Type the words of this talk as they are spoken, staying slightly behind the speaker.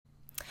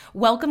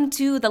Welcome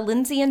to the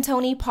Lindsay and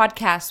Tony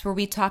podcast, where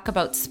we talk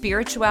about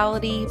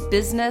spirituality,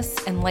 business,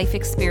 and life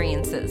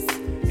experiences.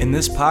 In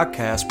this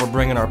podcast, we're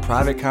bringing our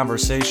private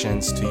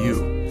conversations to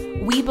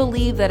you. We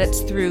believe that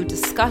it's through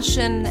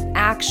discussion,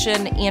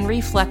 action, and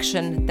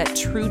reflection that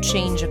true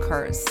change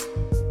occurs.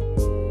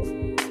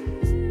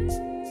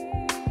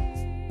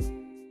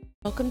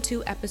 Welcome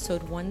to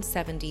episode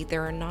 170.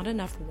 There are not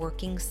enough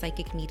working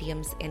psychic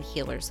mediums and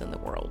healers in the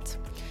world.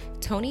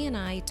 Tony and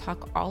I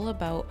talk all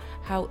about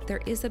how there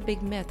is a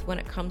big myth when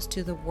it comes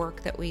to the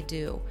work that we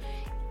do.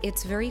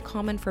 It's very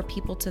common for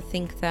people to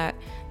think that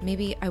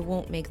maybe I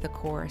won't make the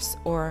course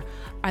or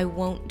I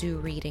won't do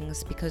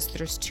readings because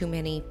there's too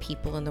many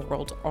people in the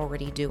world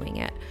already doing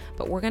it.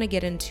 But we're going to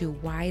get into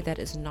why that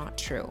is not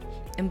true.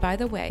 And by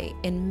the way,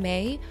 in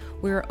May,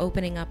 we're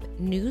opening up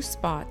new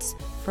spots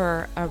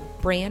for a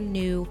brand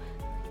new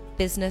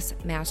business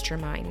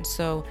mastermind.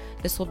 So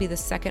this will be the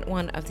second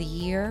one of the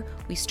year.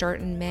 We start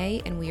in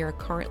May and we are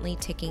currently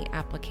taking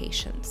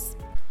applications.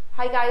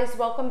 Hi guys,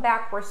 welcome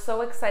back. We're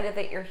so excited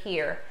that you're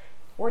here.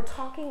 We're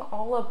talking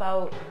all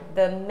about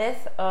the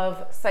myth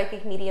of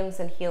psychic mediums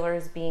and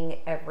healers being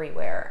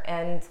everywhere.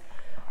 And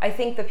I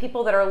think the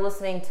people that are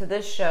listening to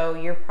this show,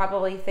 you're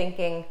probably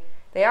thinking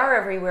they are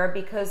everywhere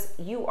because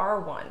you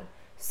are one.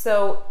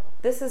 So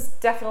this is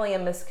definitely a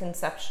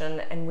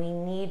misconception, and we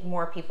need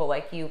more people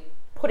like you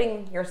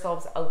putting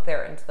yourselves out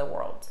there into the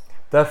world.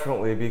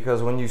 Definitely,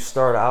 because when you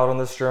start out on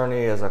this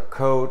journey as a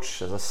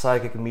coach, as a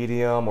psychic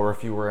medium, or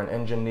if you were an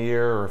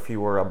engineer, or if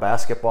you were a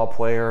basketball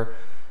player,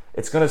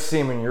 it's going to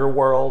seem in your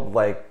world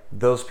like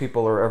those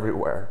people are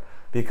everywhere.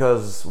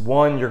 Because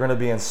one, you're going to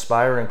be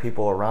inspiring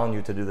people around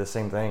you to do the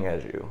same thing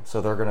as you.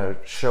 So they're going to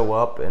show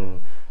up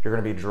and you're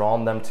going to be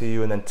drawing them to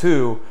you. And then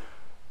two,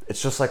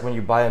 it's just like when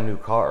you buy a new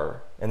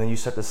car and then you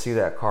start to see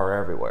that car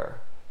everywhere.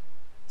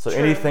 So True.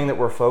 Anything that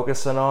we're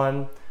focusing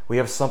on, we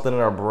have something in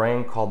our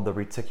brain called the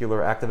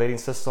reticular activating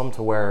system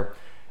to where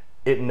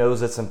it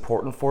knows it's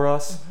important for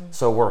us. Mm-hmm.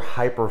 So we're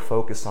hyper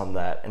focused on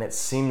that. And it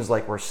seems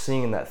like we're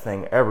seeing that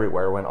thing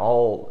everywhere when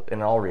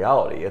in all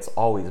reality, it's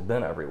always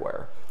been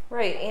everywhere.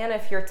 Right. And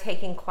if you're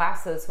taking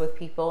classes with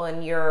people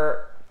and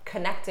you're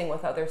connecting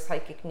with other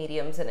psychic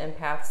mediums and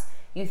empaths,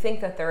 you think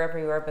that they're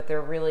everywhere, but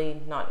they're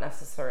really not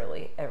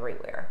necessarily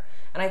everywhere.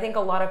 And I think a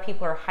lot of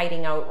people are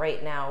hiding out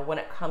right now when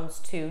it comes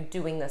to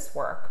doing this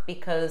work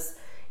because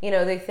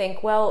they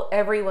think, well,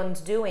 everyone's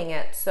doing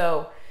it.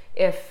 So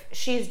if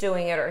she's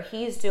doing it or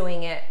he's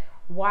doing it,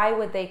 why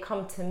would they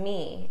come to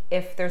me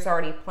if there's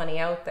already plenty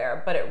out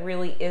there? But it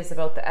really is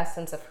about the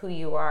essence of who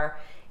you are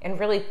and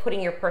really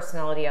putting your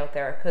personality out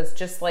there. Because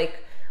just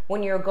like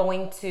when you're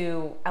going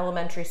to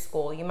elementary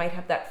school, you might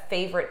have that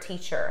favorite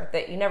teacher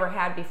that you never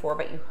had before,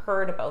 but you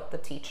heard about the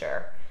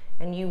teacher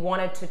and you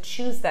wanted to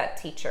choose that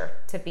teacher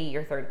to be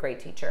your third grade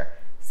teacher.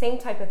 Same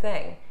type of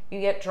thing. You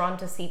get drawn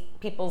to see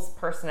people's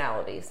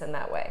personalities in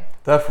that way.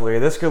 Definitely.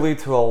 This could lead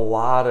to a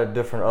lot of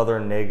different other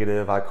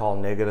negative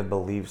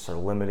beliefs or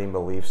limiting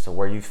beliefs to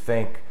where you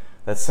think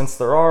that since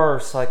there are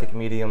psychic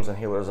mediums and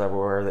healers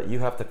everywhere, that you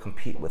have to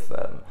compete with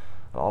them.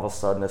 And all of a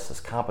sudden it's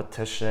this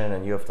competition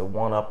and you have to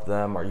one-up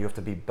them or you have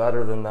to be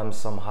better than them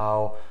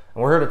somehow.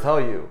 And we're here to tell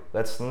you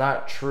that's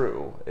not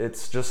true.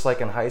 It's just like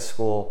in high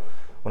school,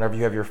 whenever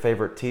you have your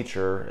favorite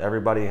teacher,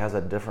 everybody has a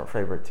different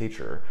favorite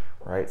teacher.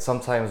 Right?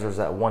 Sometimes there's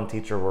that one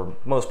teacher where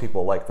most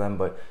people like them,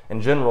 but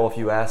in general, if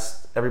you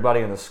ask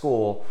everybody in the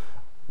school,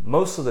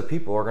 most of the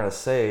people are going to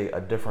say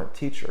a different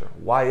teacher.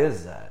 Why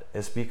is that?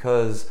 It's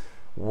because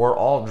we're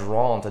all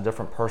drawn to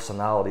different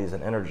personalities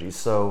and energies.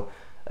 So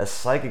as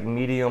psychic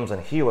mediums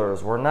and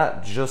healers, we're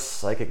not just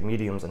psychic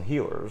mediums and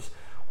healers.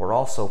 We're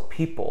also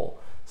people.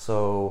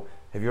 So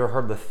have you ever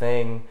heard the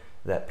thing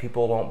that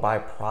people don't buy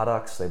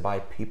products, they buy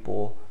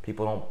people?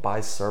 People don't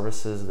buy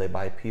services, they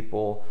buy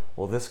people.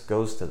 Well, this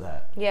goes to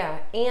that. Yeah,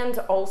 and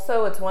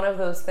also it's one of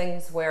those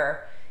things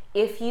where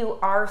if you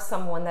are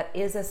someone that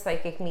is a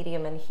psychic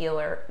medium and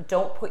healer,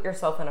 don't put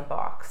yourself in a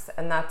box.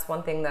 And that's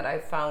one thing that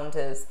I've found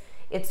is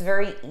it's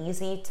very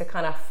easy to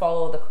kind of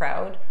follow the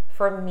crowd.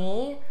 For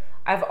me,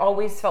 I've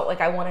always felt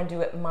like I want to do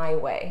it my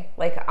way.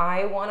 Like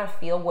I want to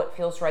feel what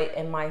feels right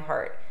in my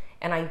heart.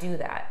 And I do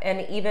that.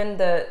 And even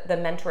the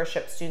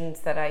mentorship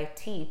students that I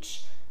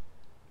teach,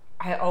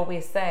 I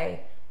always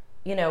say,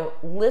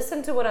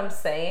 listen to what I'm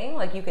saying,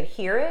 like you could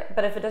hear it,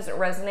 but if it doesn't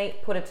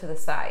resonate, put it to the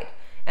side.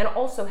 And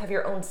also have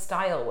your own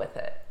style with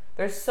it.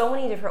 There's so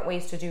many different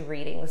ways to do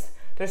readings.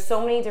 There's so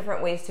many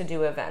different ways to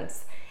do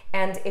events.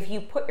 And if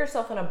you put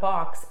yourself in a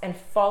box and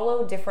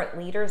follow different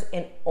leaders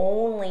and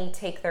only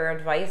take their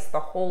advice the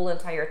whole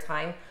entire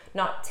time,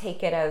 not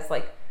take it as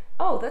like,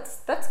 oh,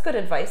 that's good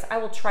advice, I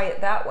will try it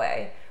that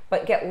way,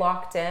 but get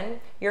locked in,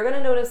 you're going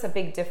to notice a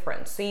big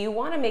difference. So you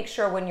want to make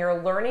sure when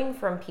you're learning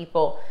from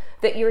people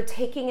that you're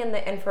taking in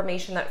the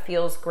information that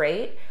feels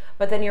great,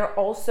 but then you're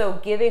also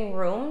giving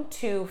room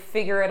to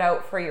figure it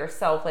out for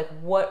yourself, like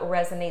what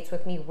resonates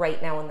with me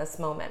right now in this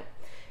moment.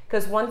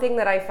 Because one thing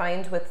that I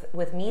find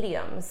with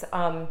mediums,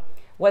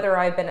 whether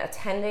I've been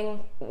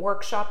attending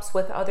workshops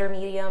with other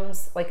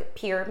mediums, like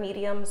peer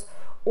mediums,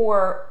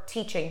 or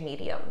teaching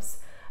mediums,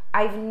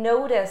 I've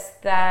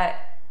noticed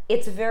that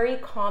it's very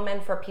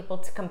common for people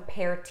to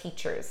compare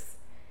teachers.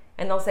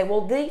 And they'll say,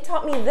 well, they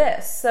taught me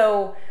this,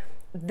 so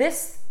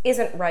this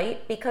isn't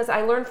right because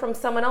I learned from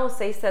someone else,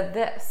 they said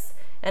this.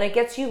 And it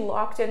gets you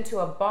locked into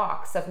a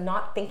box of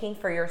not thinking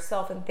for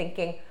yourself and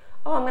thinking,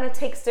 oh, I'm going to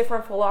take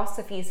different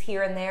philosophies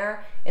here and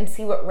there and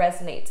see what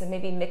resonates, and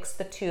maybe mix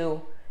the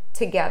two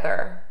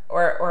together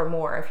or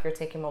more if you're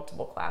taking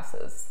multiple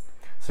classes.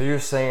 So you're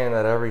saying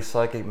that every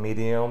psychic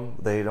medium,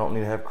 they don't need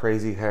to have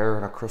crazy hair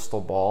and a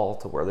crystal ball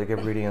to where they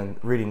give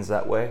readings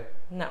that way?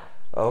 No.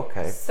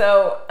 Okay.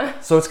 So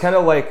it's kind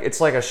of like, it's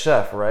like a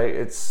chef, right?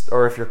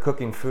 Or if you're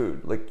cooking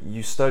food, like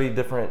you study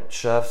different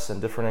chefs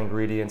and different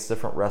ingredients,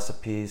 different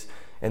recipes,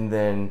 and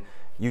then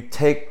you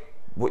take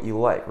what you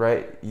like,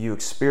 right? You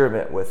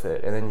experiment with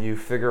it, and then you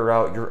figure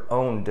out your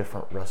own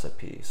different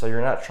recipe. So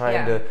you're not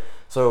trying to,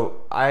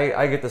 so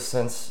I get the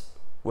sense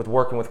with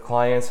working with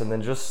clients and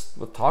then just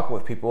with talking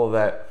with people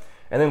that,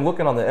 and then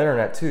looking on the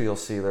internet too, you'll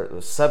see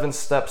there's 7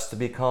 steps to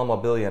become a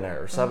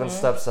billionaire, 7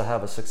 steps to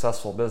have a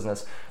successful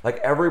business. Like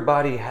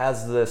everybody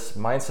has this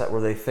mindset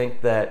where they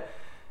think that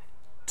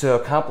to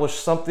accomplish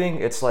something,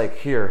 it's like,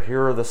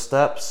 here are the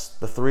steps,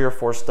 the 3 or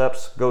 4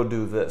 steps, go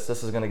do this.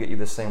 This is gonna get you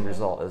the same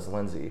result as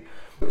Lindsay.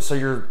 So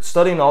you're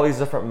studying all these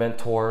different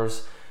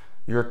mentors,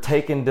 you're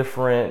taking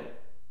different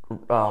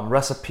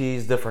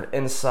recipes, different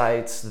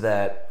insights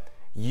that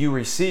you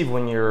receive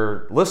when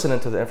you're listening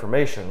to the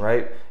information,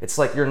 right? It's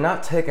like you're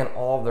not taking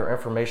all of their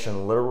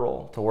information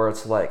literal to where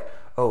it's like,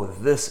 oh,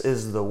 this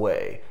is the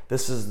way,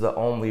 this is the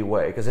only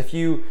way. Because if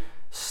you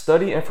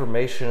study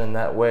information in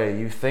that way,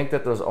 you think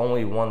that there's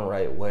only one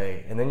right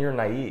way, and then you're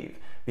naive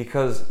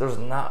because there's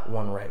not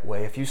one right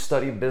way. If you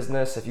study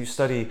business, if you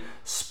study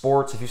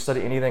sports, if you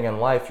study anything in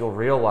life, you'll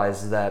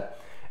realize that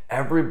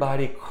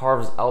everybody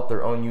carves out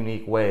their own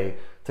unique way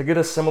to get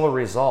a similar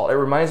result. It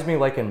reminds me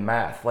like in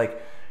math,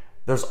 like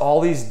there's all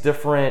these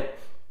different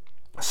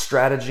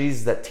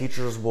strategies that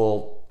teachers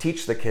will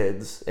teach the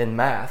kids in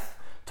math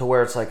to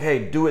where it's like,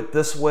 hey, do it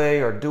this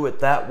way or do it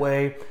that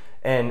way,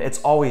 and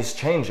it's always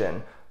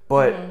changing.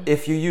 But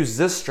if you use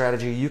this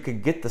strategy, you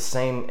could get the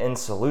same end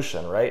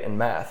solution, right, in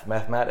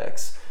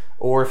mathematics.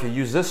 Or if you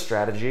use this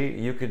strategy,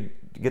 you could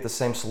get the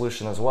same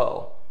solution as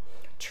well.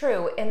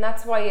 True, and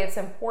that's why it's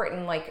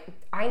important. Like,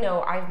 I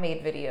know I've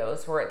made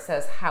videos where it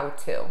says how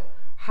to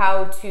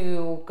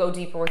go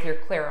deeper with your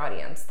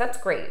clairaudience. That's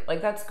great,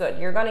 like that's good.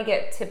 You're gonna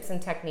get tips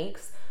and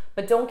techniques,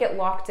 but don't get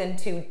locked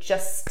into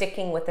just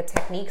sticking with the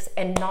techniques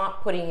and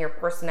not putting your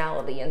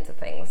personality into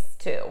things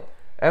too.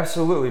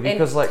 Absolutely,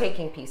 because and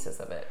taking pieces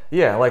of it.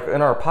 Yeah, like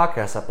in our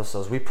podcast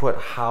episodes, we put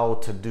how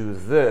to do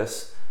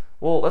this.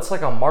 Well, that's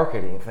like a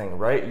marketing thing,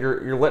 right?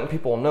 You're letting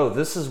people know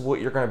this is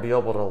what you're going to be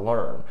able to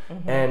learn.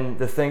 And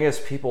the thing is,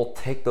 people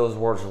take those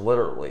words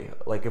literally.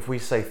 Like if we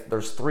say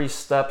there's 3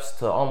 steps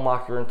to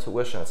unlock your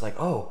intuition, it's like,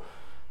 oh,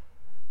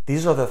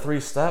 these are the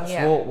 3 steps?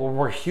 Yeah. Well,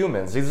 we're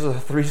humans. These are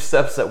the 3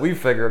 steps that we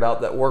figured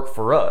out that work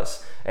for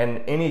us.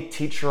 And any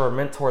teacher or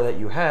mentor that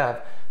you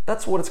have,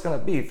 that's what it's going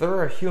to be.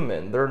 They're a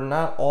human. They're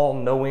not all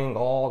knowing,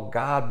 all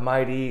God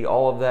mighty,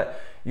 all of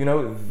that. You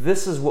know,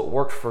 this is what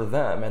worked for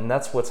them, and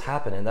that's what's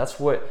happening. That's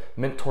what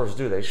mentors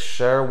do. They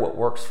share what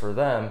works for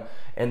them.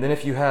 And then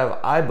if you have,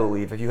 I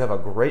believe, if you have a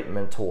great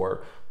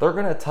mentor, they're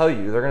going to tell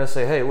you, they're going to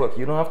say, hey, look,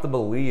 you don't have to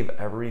believe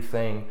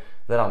everything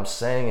that I'm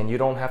saying, and you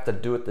don't have to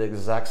do it the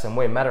exact same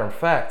way. Matter of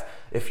fact,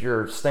 if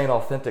you're staying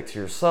authentic to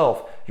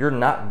yourself, you're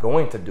not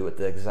going to do it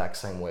the exact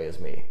same way as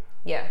me.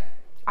 Yeah.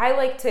 I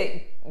like to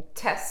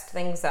test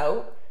things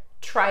out,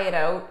 try it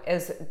out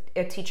as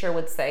a teacher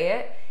would say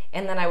it,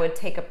 and then I would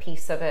take a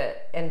piece of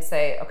it and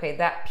say, okay,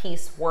 that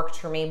piece worked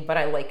for me, but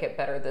I like it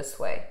better this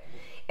way.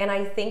 And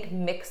I think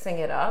mixing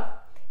it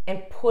up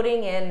and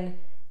putting in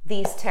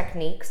these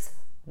techniques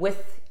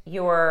with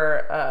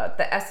your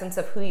the essence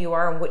of who you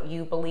are and what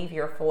you believe,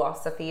 your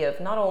philosophy of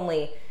not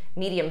only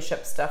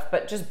mediumship stuff,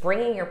 but just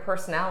bringing your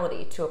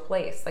personality to a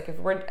place. Like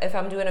if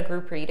I'm doing a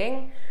group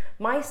reading,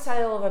 my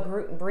style of a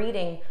group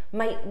reading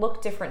might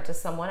look different to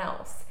someone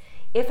else.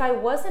 If I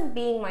wasn't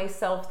being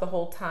myself the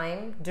whole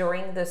time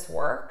during this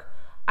work,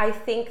 I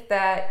think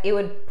that it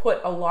would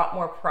put a lot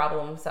more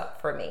problems up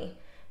for me.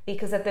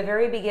 Because at the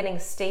very beginning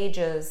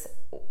stages,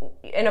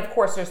 and of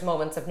course there's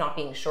moments of not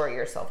being sure of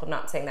yourself, I'm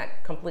not saying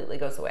that completely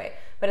goes away,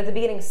 but at the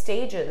beginning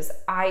stages,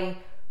 I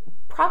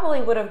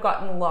probably would have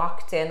gotten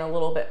locked in a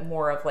little bit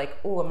more of like,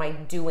 oh, am I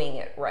doing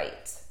it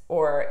right?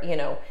 Or, you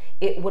know,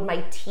 would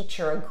my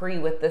teacher agree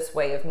with this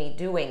way of me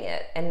doing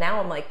it? And now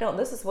I'm like, no,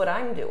 this is what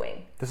I'm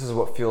doing. This is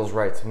what feels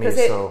right to me.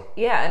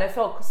 Yeah, and it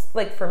felt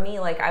like for me,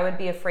 like I would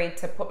be afraid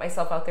to put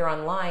myself out there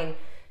online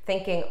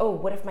thinking, oh,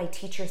 what if my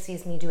teacher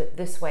sees me do it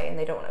this way and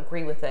they don't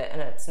agree with it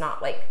and it's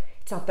not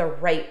the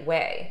right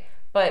way.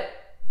 But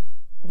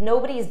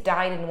nobody's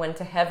died and went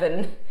to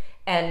heaven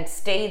and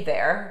stayed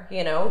there.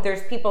 You know,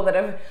 there's people that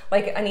have,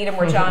 like Anita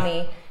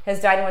Moorjani has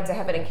died and went to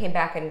heaven and came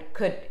back and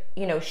could,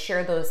 you know,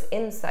 share those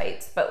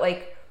insights. But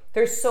like,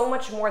 there's so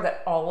much more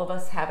that all of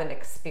us haven't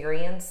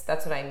experienced.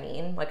 That's what I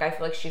mean. Like, I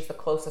feel like she's the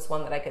closest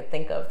one that I could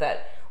think of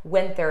that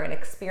went there and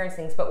experienced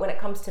things. But when it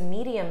comes to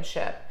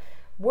mediumship,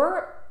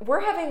 we're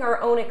having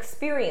our own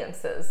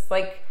experiences.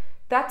 Like,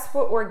 that's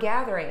what we're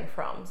gathering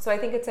from. So I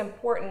think it's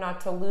important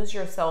not to lose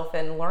yourself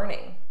in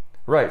learning.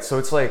 Right. So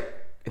it's like,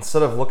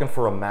 instead of looking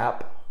for a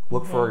map,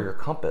 look for your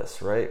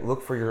compass, right?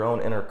 Look for your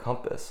own inner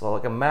compass. So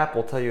like a map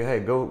will tell you, hey,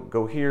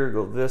 go here,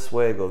 go this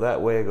way, go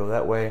that way, go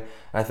that way. And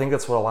I think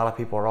that's what a lot of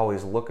people are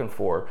always looking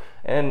for.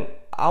 And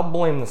I'll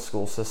blame the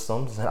school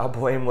systems, and I'll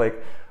blame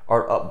like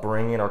our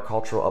upbringing, our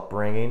cultural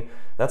upbringing.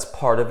 That's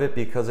part of it,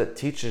 because it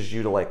teaches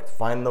you to like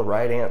find the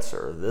right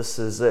answer. This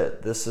is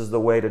it. This is the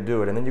way to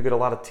do it. And then you get a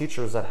lot of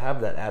teachers that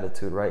have that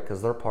attitude, right?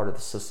 Because they're part of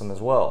the system as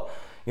well.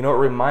 You know, it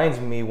reminds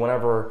me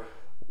whenever,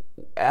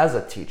 as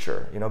a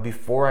teacher, you know,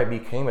 before I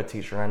became a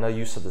teacher, and I know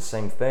you said the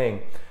same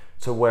thing,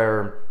 to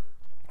where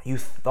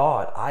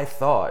I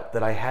thought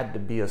that I had to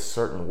be a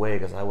certain way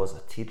because I was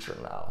a teacher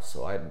now.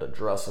 So I had to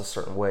dress a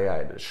certain way, I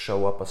had to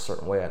show up a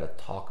certain way, I had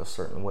to talk a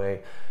certain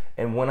way.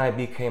 And when I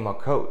became a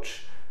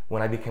coach,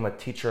 when I became a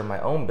teacher in my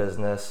own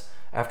business,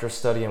 after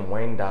studying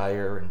Wayne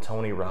Dyer and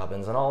Tony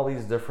Robbins and all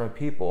these different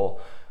people,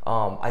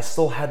 I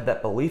still had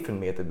that belief in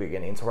me at the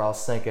beginning, to where I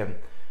was thinking,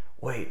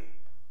 wait,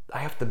 I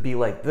have to be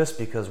like this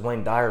because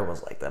Wayne Dyer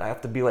was like that. I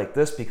have to be like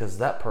this because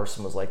that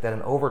person was like that.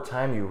 And over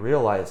time you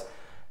realize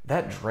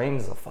that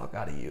drains the fuck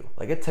out of you.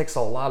 Like, it takes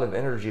a lot of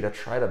energy to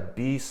try to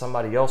be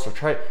somebody else,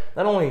 or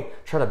not only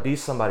try to be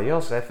somebody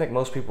else. I think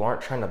most people aren't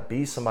trying to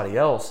be somebody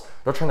else.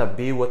 They're trying to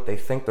be what they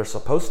think they're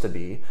supposed to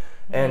be.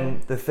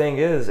 And the thing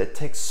is, it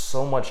takes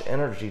so much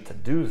energy to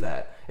do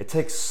that. It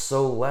takes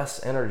so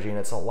less energy, and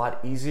it's a lot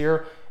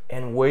easier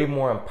and way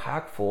more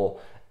impactful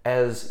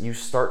as you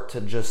start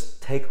to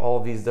just take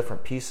all these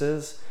different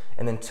pieces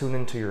and then tune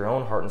into your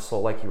own heart and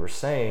soul, like you were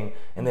saying,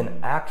 and then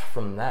act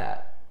from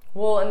that.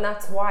 Well, and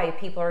that's why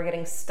people are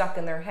getting stuck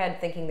in their head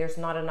thinking there's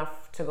not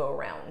enough to go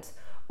around,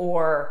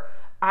 or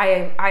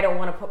I don't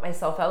want to put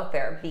myself out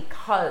there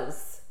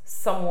because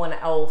someone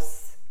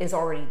else is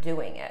already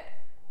doing it.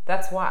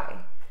 That's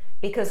why.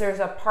 Because there's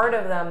a part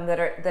of them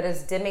that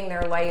is dimming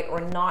their light or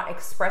not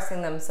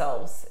expressing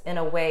themselves in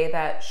a way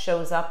that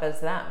shows up as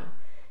them.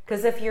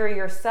 Because if you're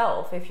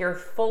yourself, if you're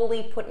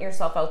fully putting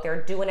yourself out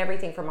there, doing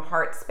everything from a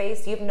heart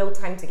space, you have no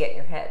time to get in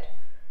your head.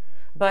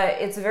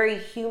 But it's very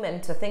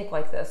human to think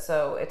like this,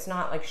 so it's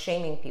not like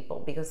shaming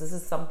people, because this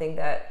is something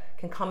that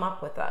can come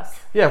up with us.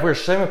 Yeah, if we were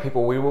shaming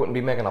people, we wouldn't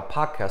be making a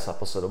podcast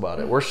episode about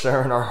it. We're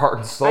sharing our heart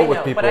and soul I know, with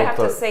people but I have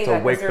to say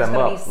that wake them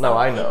up.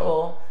 Some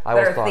people that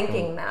are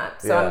thinking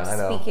that. So yeah,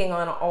 I'm speaking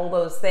on all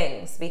those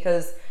things,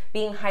 because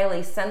being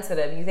highly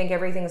sensitive, you think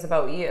everything's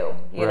about you,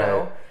 you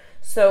know?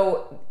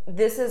 So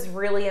this is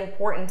really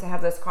important to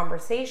have this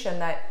conversation,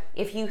 that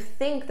if you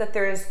think that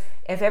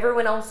if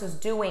everyone else is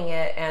doing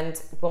it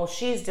and, well,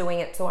 she's doing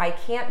it, so I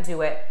can't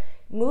do it,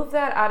 move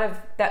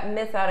that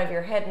myth out of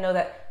your head. Know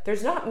that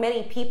there's not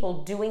many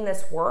people doing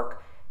this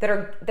work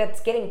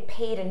that's getting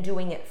paid and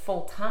doing it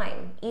full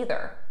time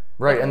either.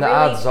 Right, like, and the really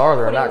odds are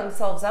they're not putting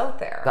themselves out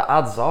there. The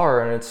odds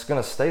are, and it's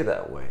going to stay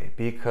that way,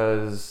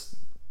 because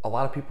a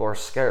lot of people are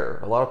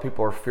scared. A lot of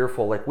people are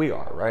fearful, like we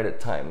are, right, at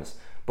times.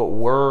 But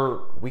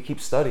we keep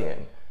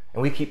studying,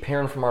 and we keep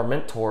hearing from our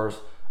mentors.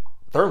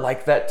 They're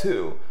like that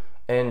too.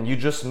 And you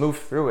just move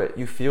through it.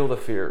 You feel the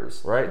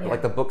fears, right? Yeah.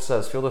 Like the book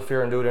says, feel the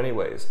fear and do it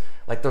anyways.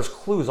 Like, there's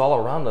clues all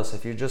around us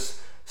if you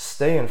just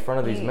stay in front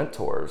of these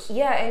mentors.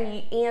 Yeah,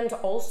 and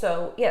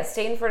also,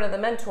 stay in front of the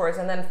mentors,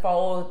 and then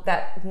follow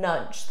that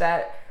nudge,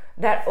 that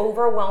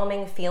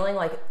overwhelming feeling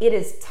like it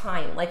is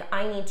time. Like,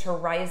 I need to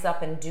rise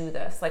up and do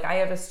this. Like, I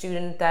have a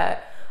student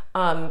that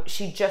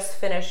she just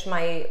finished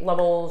my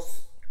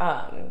levels,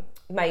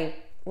 my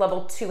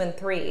level 2 and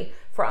 3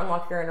 for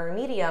Unlock Your Inner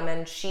Medium,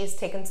 and she's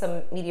taken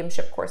some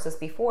mediumship courses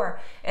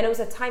before, and it was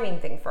a timing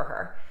thing for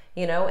her,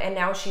 you know. And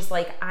now she's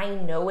like, I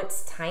know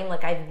it's time.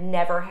 Like, I've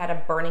never had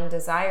a burning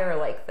desire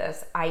like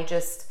this. I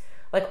just,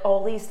 like,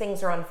 all these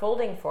things are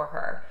unfolding for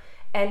her,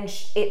 and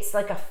it's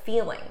like a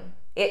feeling.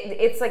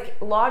 It's like,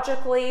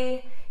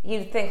 logically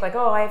you'd think like,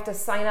 oh, I have to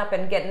sign up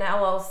and get an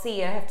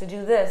LLC, I have to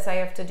do this, I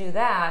have to do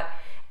that,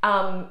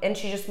 and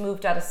she just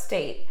moved out of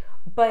state.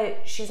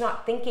 But she's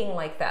not thinking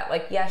like that.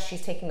 Like, yes,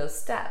 she's taking those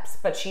steps,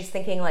 but she's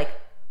thinking like,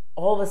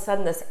 all of a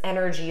sudden this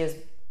energy is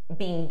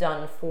being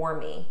done for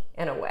me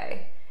in a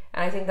way.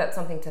 And I think that's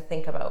something to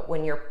think about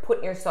when you're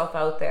putting yourself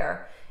out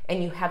there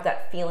and you have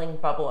that feeling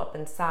bubble up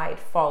inside.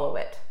 Follow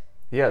it.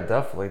 Yeah,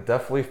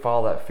 definitely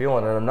follow that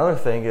feeling. And another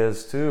thing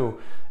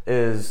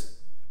is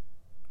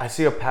I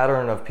see a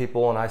pattern of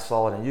people, and I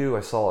saw it in you,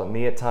 I saw it in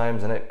me at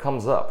times, and it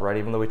comes up, right?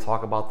 Even though we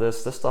talk about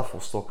this stuff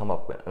will still come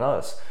up in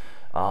us.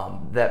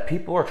 That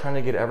people are trying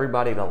to get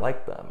everybody to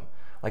like them.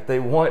 Like, they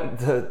want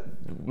to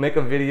make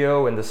a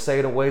video and to say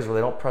it in ways where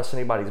they don't press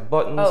anybody's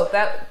buttons. Oh,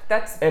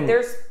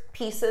 there's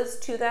pieces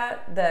to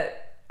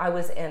that I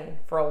was in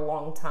for a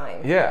long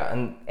time. Yeah,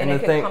 and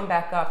it can come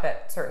back up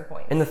at certain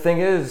points. And the thing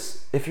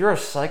is, if you're a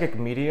psychic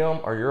medium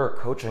or you're a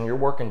coach and you're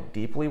working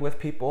deeply with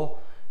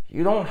people,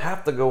 you don't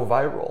have to go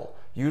viral.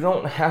 You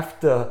don't have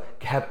to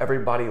have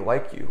everybody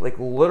like you. Like,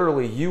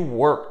 literally, you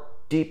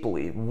work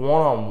deeply,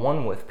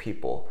 one-on-one with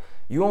people.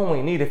 You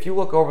only need, if you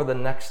look over the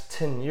next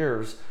 10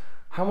 years,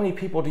 how many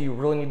people do you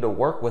really need to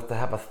work with to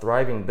have a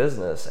thriving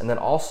business, and then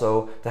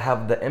also to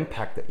have the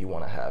impact that you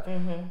want to have?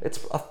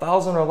 It's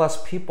 1,000 or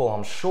less people,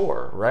 I'm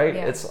sure, right?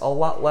 Yeah. It's a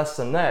lot less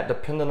than that,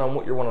 depending on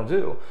what you want to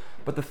do.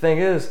 But the thing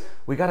is,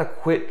 we got to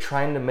quit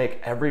trying to make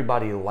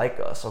everybody like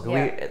us.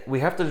 Okay, we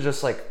have to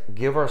just like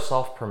give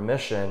ourselves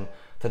permission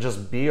to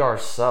just be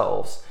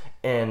ourselves.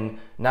 And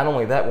not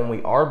only that, when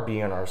we are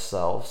being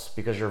ourselves,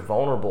 because you're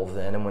vulnerable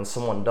then, and when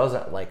someone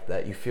doesn't like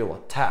that, you feel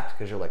attacked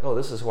because you're like, oh,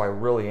 this is who I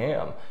really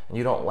am, and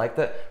you don't like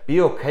that,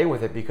 be okay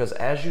with it, because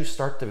as you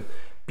start to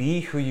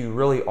be who you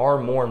really are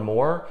more and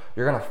more,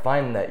 you're going to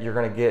find that you're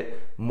going to get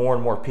more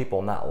and more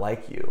people not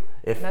like you.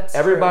 If That's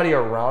everybody true.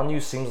 around you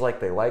seems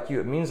like they like you,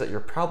 it means that you're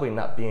probably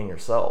not being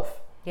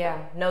yourself.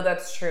 Yeah, no,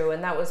 that's true.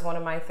 And that was one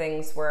of my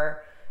things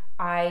where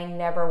I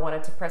never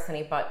wanted to press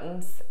any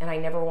buttons, and I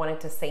never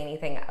wanted to say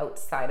anything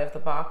outside of the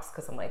box,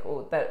 because I'm like,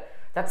 oh,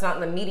 that's not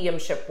in the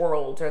mediumship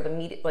world, or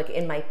like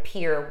in my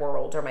peer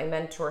world or my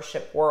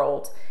mentorship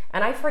world.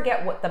 And I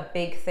forget what the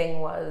big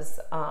thing was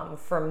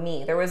for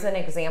me. There was an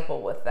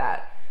example with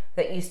that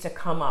used to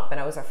come up,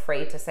 and I was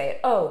afraid to say it.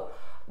 Oh,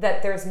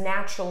 that there's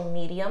natural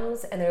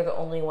mediums, and they're the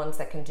only ones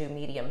that can do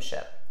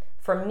mediumship.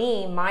 For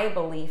me, my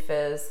belief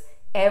is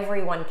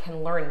everyone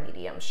can learn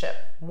mediumship,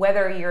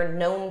 whether you're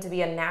known to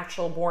be a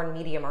natural born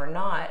medium or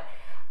not.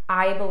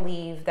 I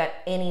believe that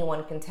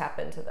anyone can tap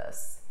into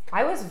this.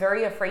 I was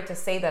very afraid to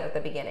say that at the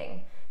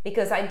beginning,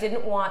 because I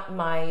didn't want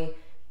my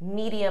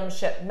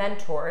mediumship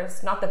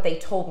mentors, not that they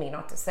told me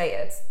not to say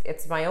it,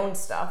 it's my own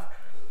stuff,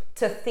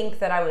 to think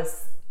that I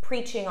was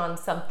preaching on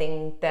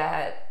something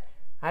that,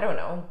 I don't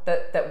know,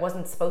 that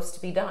wasn't supposed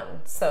to be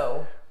done.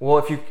 So, well,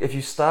 if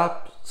you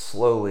stop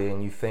slowly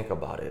and you think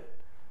about it,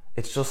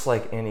 it's just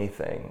like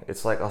anything.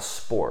 It's like a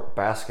sport,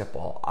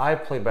 basketball. I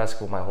played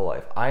basketball my whole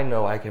life. I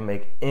know I can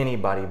make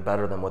anybody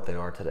better than what they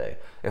are today.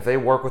 If they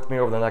work with me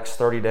over the next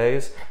 30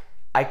 days,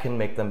 I can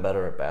make them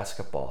better at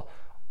basketball.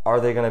 Are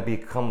they going to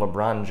become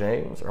LeBron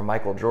James or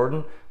Michael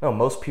Jordan? No,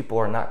 most people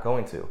are not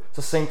going to. It's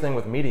the same thing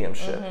with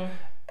mediumship.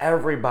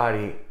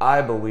 Everybody,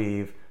 I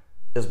believe,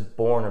 is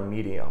born a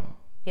medium.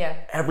 yeah.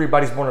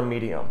 Everybody's born a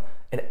medium,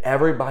 and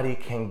everybody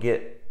can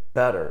get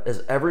better.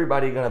 Is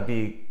everybody going to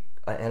be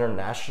an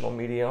international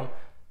medium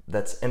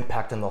that's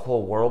impacting the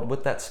whole world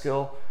with that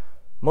skill?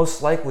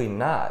 Most likely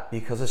not,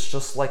 because it's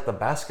just like the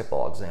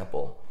basketball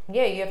example.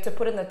 Yeah, you have to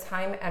put in the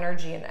time,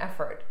 energy, and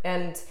effort,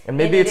 and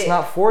maybe it's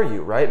not for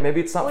you, right?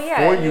 Maybe it's not for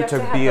you have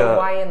to have be the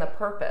why and the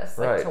purpose,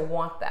 like Right. to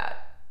want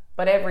that.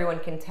 But everyone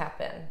can tap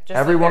in. Just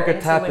everyone like their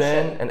could tap in,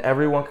 intuition. and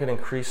everyone could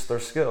increase their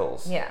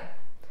skills. Yeah.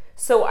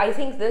 So I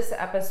think this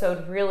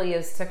episode really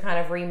is to kind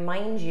of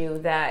remind you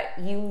that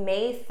you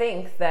may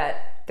think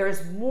that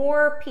there's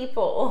more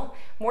people,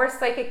 more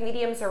psychic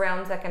mediums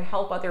around that can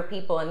help other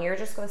people, and you're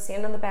just going to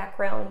stand in the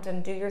background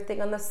and do your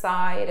thing on the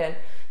side and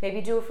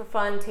maybe do it for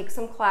fun, take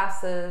some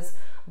classes,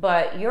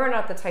 but you're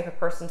not the type of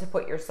person to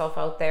put yourself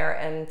out there.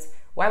 And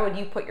why would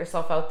you put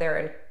yourself out there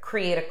and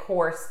create a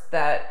course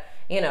that,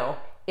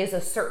 is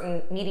a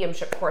certain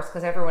mediumship course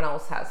because everyone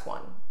else has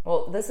one?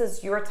 Well, this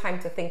is your time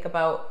to think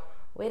about,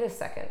 wait a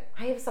second,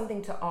 I have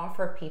something to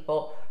offer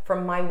people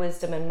from my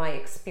wisdom and my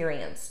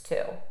experience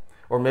too.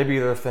 Or maybe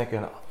they're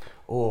thinking,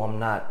 oh, I'm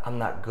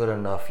not good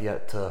enough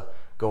yet to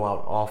go out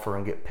and offer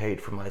and get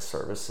paid for my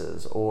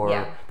services. Or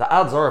the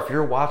odds are, if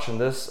you're watching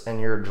this and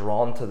you're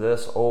drawn to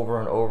this over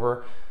and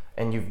over,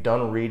 and you've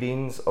done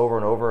readings over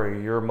and over,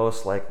 you're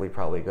most likely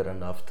probably good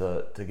enough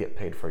to get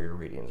paid for your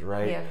readings,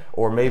 right? Yeah.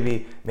 Or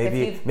maybe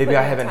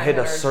I haven't hit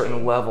a certain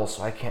energy. level,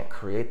 so I can't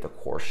create the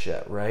course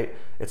yet, right?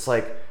 It's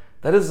like,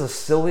 that is the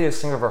silliest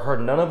thing I've ever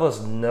heard. None of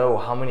us know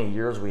how many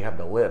years we have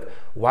to live.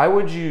 Why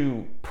would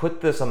you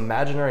put this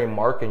imaginary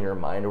mark in your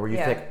mind where you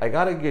think, I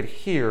gotta get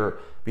here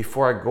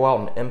before I go out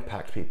and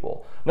impact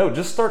people? No,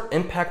 just start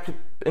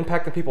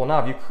impacting people now.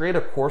 If you create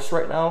a course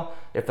right now,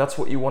 if that's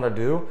what you want to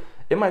do,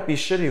 it might be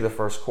shitty the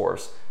first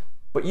course,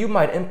 but you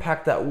might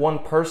impact that one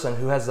person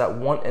who has that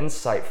one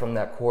insight from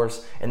that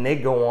course, and they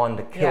go on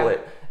to kill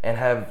it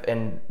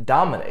and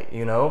dominate,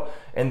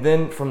 and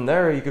then from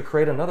there you could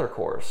create another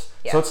course.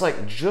 So it's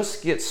like,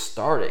 just get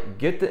started,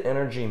 get the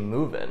energy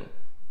moving.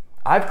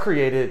 I've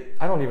created,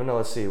 I don't even know,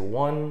 let's see,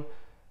 1,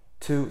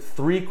 2,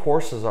 3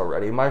 courses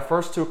already. My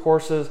first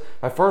course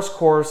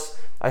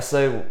I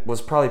say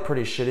was probably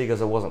pretty shitty because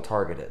it wasn't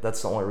targeted.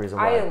 That's the only reason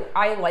why.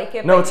 I like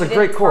it. No, but it's a you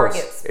great didn't course.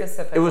 target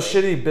specifically. It was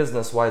shitty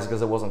business wise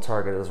because it wasn't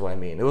targeted, is what I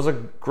mean. It was a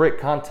great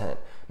content.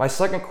 My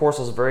second course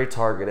was very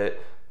targeted,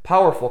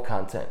 powerful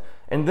content.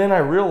 And then I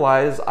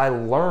realized, I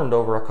learned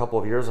over a couple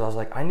of years, I was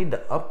like, I need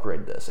to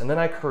upgrade this. And then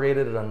I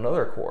created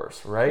another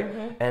course, right?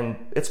 And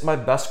it's my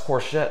best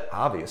course yet,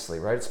 obviously,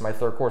 right? It's my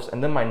third course.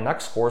 And then my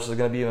next course is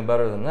going to be even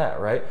better than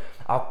that, right?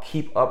 I'll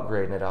keep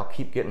upgrading it. I'll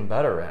keep getting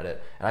better at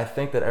it. And I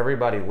think that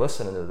everybody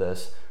listening to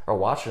this or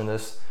watching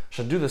this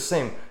should do the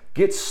same.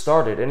 Get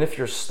started. And if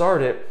you're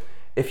started,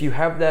 if you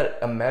have that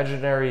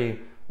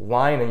imaginary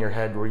line in your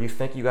head where you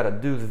think you got to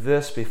do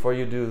this before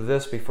you do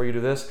this, before you do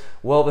this.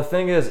 Well, the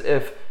thing is,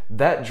 if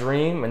that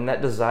dream and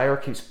that desire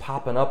keeps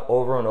popping up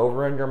over and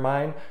over in your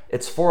mind,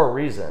 it's for a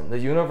reason. The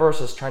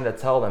universe is trying to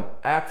tell them,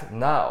 act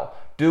now,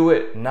 do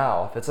it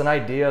now. If it's an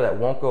idea that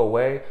won't go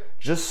away,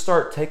 just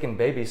start taking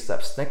baby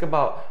steps. Think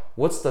about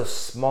what's the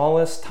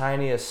smallest,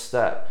 tiniest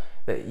step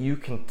that you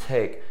can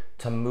take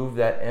to move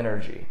that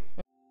energy.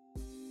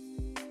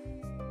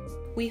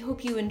 We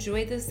hope you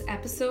enjoyed this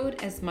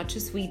episode as much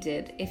as we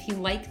did. If you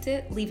liked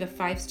it, leave a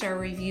 5-star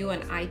review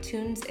on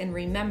iTunes, and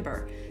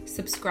remember,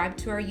 subscribe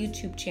to our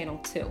YouTube channel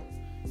too.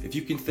 If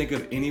you can think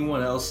of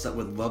anyone else that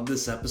would love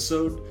this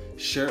episode,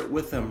 share it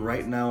with them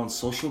right now on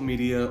social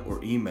media or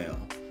email.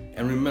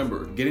 And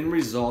remember, getting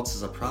results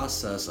is a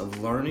process of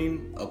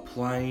learning,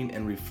 applying,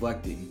 and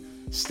reflecting.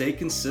 Stay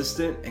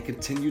consistent and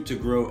continue to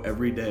grow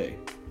every day.